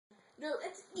No,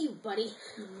 that's you, buddy.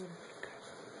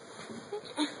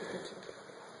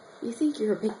 You think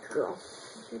you're a big girl.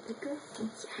 You're a big girl?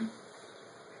 Yeah.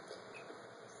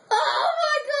 Oh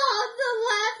my god, the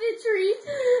lavatory!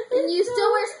 And you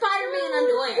still wear Spider-Man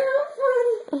underwear.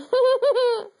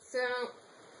 So,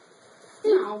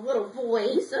 oh, little boy.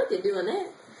 You suck at doing that.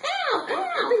 Ow, I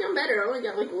ow. think I'm better. I only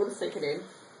got like 1 second in.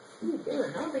 What are you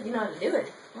doing? I don't think you know how to do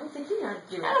it. I don't think you know how to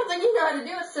do it. I don't think you know how to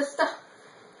do it, sister.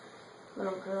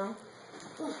 Little girl.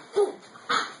 Let's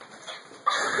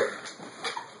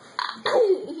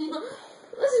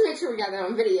just make sure we got that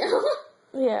on video.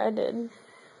 Yeah, I did.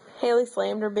 Haley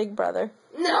slammed her big brother.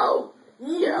 No!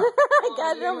 No! I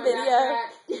got it on video.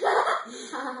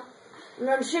 I'm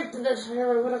not shipped to this.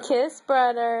 What Kiss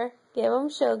brother. Give him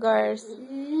sugars.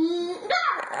 I'm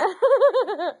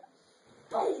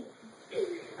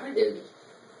a dude.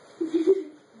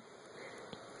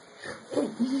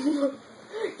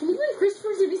 Can you let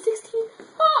Christopher be 16?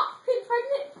 Oh, he's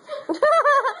pregnant.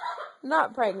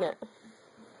 Not pregnant.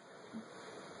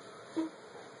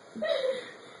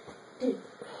 Dude,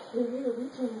 you're a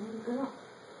weekend girl.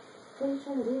 What are you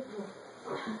trying to do here?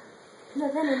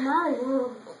 Nothing in my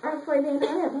world. I'm playing out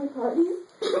at my parties.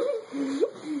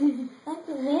 That's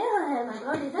the man I have my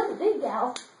parties. I'm a big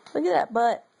gal. Look at that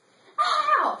butt.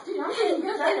 Ow! Dude, I'm getting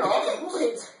good. I know all the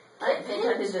bullets. I didn't think I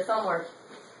did the thumb work.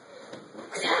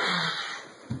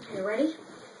 You ready?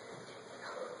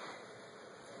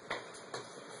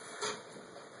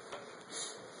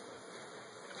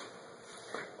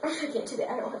 I should get to that.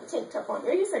 I don't have a tank top on.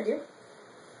 Yes, I do.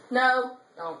 No.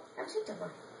 No. I have a tank top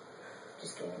on.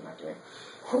 Just kidding. I'm not doing it.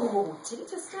 Oh, take it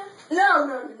to stuff? No,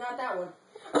 not that one.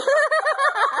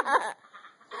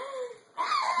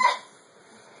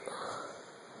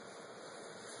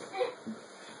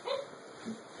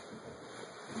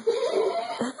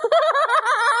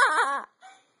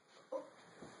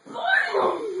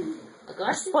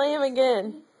 Play him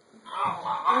again. Oh,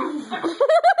 no!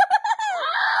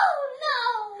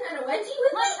 Kind of wedgie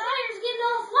with my tires getting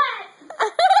all flat.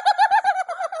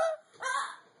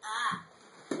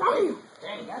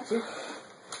 Dang, got you.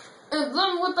 And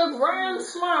then with a grand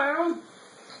smile,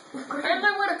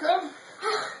 Andy Whitaker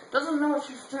doesn't know what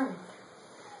she's doing.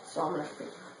 So I'm gonna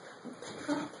pick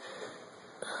her up.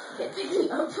 Get pick me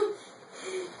up.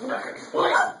 I'm not gonna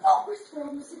Oh, Christopher, I'm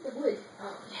gonna sit the wood.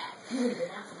 Oh, yeah. You would have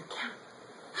been out for the count.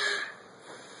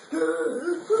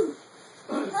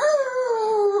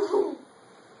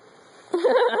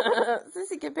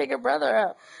 Sissy can pick her brother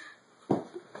up.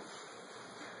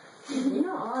 You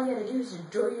know, all I gotta do is just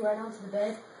draw you right onto the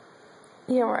bed.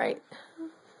 Yeah, right. You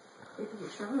think you're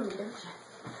stronger, don't you?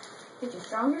 Think you're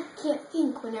stronger? Can't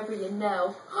think whenever you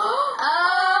know.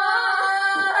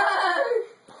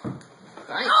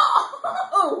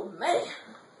 Oh, man.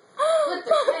 Put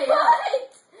the K up.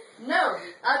 No,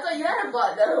 I thought you had a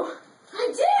butt, though. I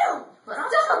do! But I'm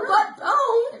Just a not. butt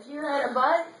bone! If you had a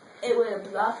butt, it would have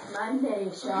blocked my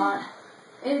name shot.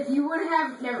 And if you would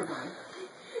have, never mind.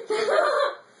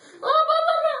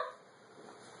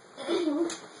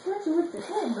 What's with the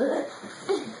head, butt?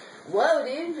 Whoa,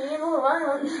 dude. You ain't all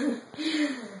around.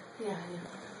 Yeah.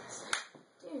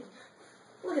 Dude,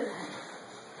 look at that.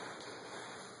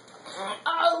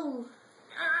 Oh!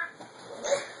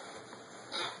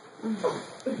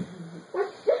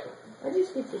 I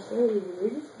just get to say you're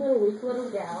just a weak little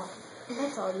gal.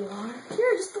 That's all you are.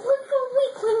 You're just a little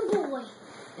weak little boy.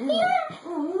 Yeah.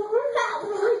 Oh, you're not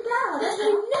really gal. That's my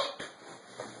neck.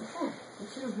 You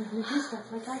should have really do stuff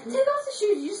like that. Take off the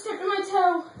shoes. You just stepped on my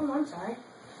toe. Oh, I'm sorry.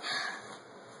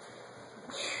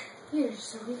 You're just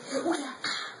so weak. Look out.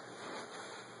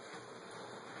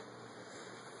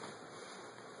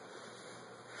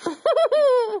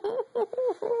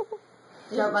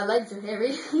 Yeah, my legs are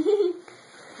heavy.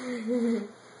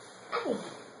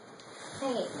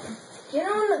 Hey, get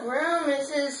on the ground,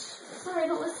 Mrs. Sorry, I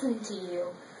don't listen to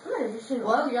you. I'm not interested.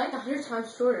 Well, you're like 100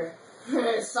 times shorter.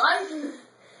 Son?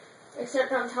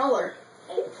 Except I'm taller.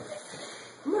 Hey,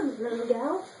 come on, little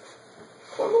gal.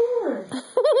 Come on.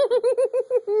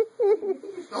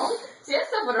 See, that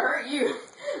stuff would hurt you.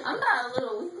 I'm not a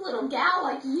little weak little gal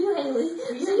like you, Haley.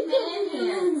 You're man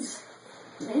hands.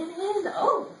 Man hands?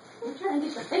 Oh, you're trying to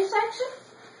get the face action?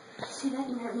 See that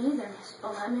in your knee? There's a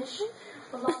blemish.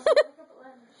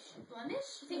 Blemish?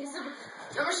 You think it's a... I'm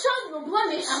gonna show you a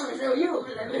blemish. I'm gonna show you a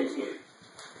blemish.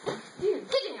 Dude,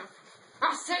 get down.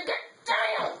 I said get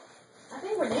down. I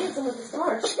think we're dancing with the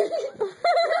stars.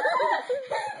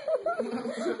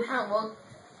 Oh, well,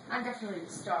 I'm definitely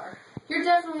the star. You're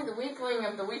definitely the weakling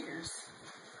of the weakers.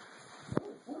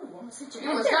 Ooh, I'm gonna sit You your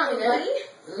almost head got down, me there. buddy.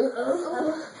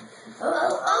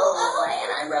 Oh,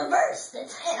 and I reversed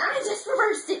it. And I just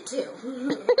reversed it too. I'm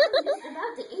just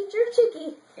about to eat your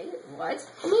chicken. What?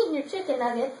 I'm eating your chicken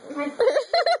nugget.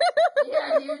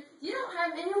 Yeah, dude. You don't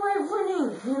have any way of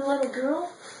winning, you little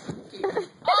girl.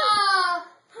 Ah!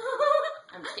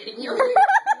 I'm kidding you.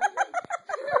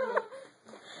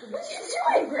 What you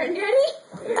doing, Granddaddy?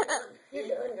 You're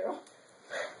doing, girl.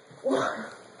 Oh!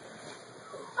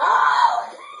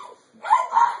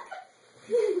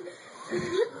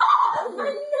 Oh, my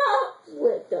nose!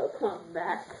 With the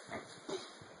comeback.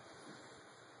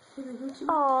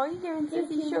 Oh, you giving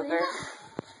Sissy sugar?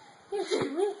 You're so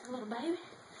weak, little baby.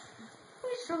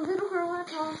 You're just a little girl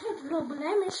at all. With a little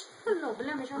blemish. With a little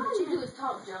blemish on the All you chin. do is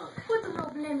talk junk. With a little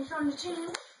blemish on the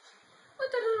chin.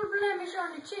 With a little blemish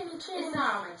on the chinny chin. It's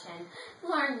not on my chin.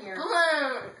 Learn your.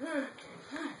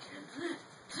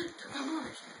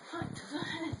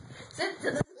 Sit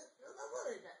to the.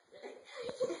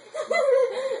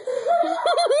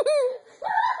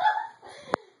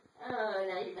 Oh,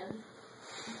 now you're done.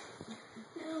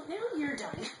 Now you're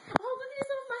done. Oh, look at his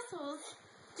little muscles.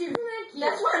 Dude,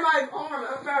 that's why my arm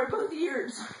over both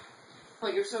ears.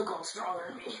 Well, you're so-called stronger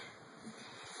than me.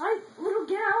 Fight, little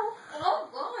gal. Oh,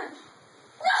 God.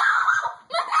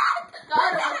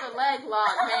 Got her with the leg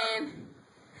lock, man.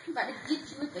 I'm about to get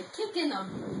you with the kick in the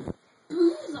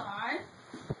bullseye.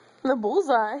 The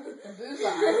bullseye. The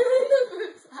bullseye.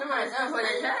 Somebody sounds like I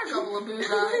had a couple of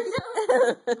bullseyes.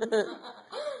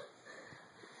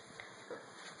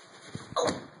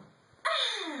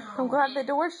 I'm glad the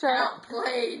door's shut.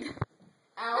 Outplayed.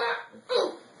 Out.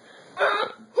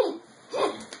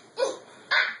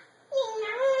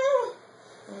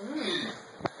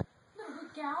 Little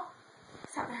gal.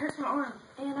 Stop, it hurts my arm.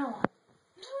 And I want.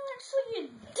 Actually, you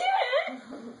did.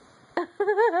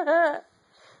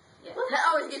 That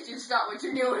always gets you to stop what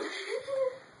you're doing.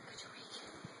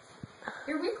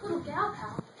 You're weak, little gal,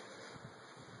 pal.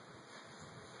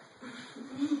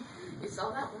 You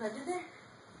saw that what I did there?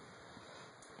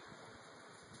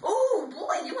 Oh,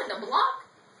 boy, you went to block.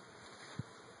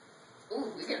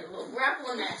 Ooh, we got a little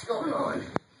grappling match going on.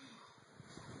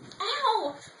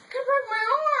 Ow! You broke my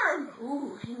arm.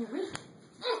 Ooh, and you're weak.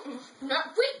 Not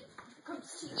weak. Come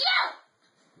see. Yeah!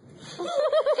 And I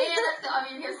thought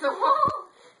you against the wall.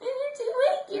 And you're too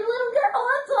weak, you little girl,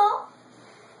 that's all.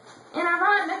 And I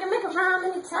rhyme, I can make a rhyme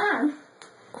anytime.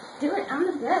 Do it, I'm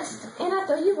the best. And I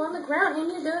throw you on the ground and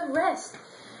you do the rest.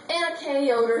 And I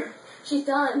KO'd her. She's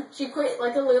done. She quit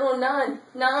like a little nun.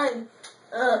 You got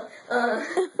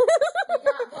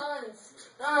buns.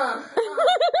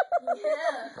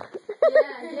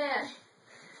 Yeah.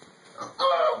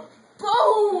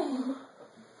 Boom!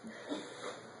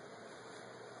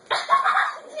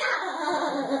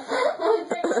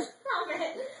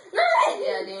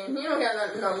 Yeah, dude, you don't got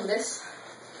nothing on this.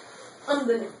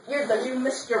 You're the new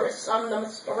mistress. I'm the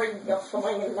mystery of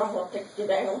swing, and I'm gonna take you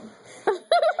down.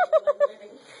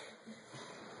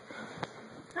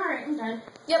 Alright, I'm done.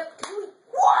 Yep.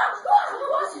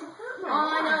 All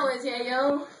I know is,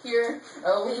 Yayo, you're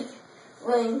a weak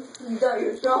link. You thought you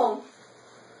were strong.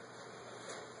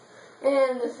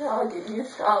 And this is how I give you a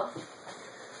stop.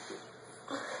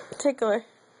 Tickler.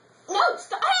 No,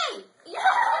 stop. Hey!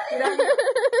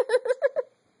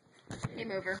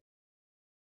 Game over.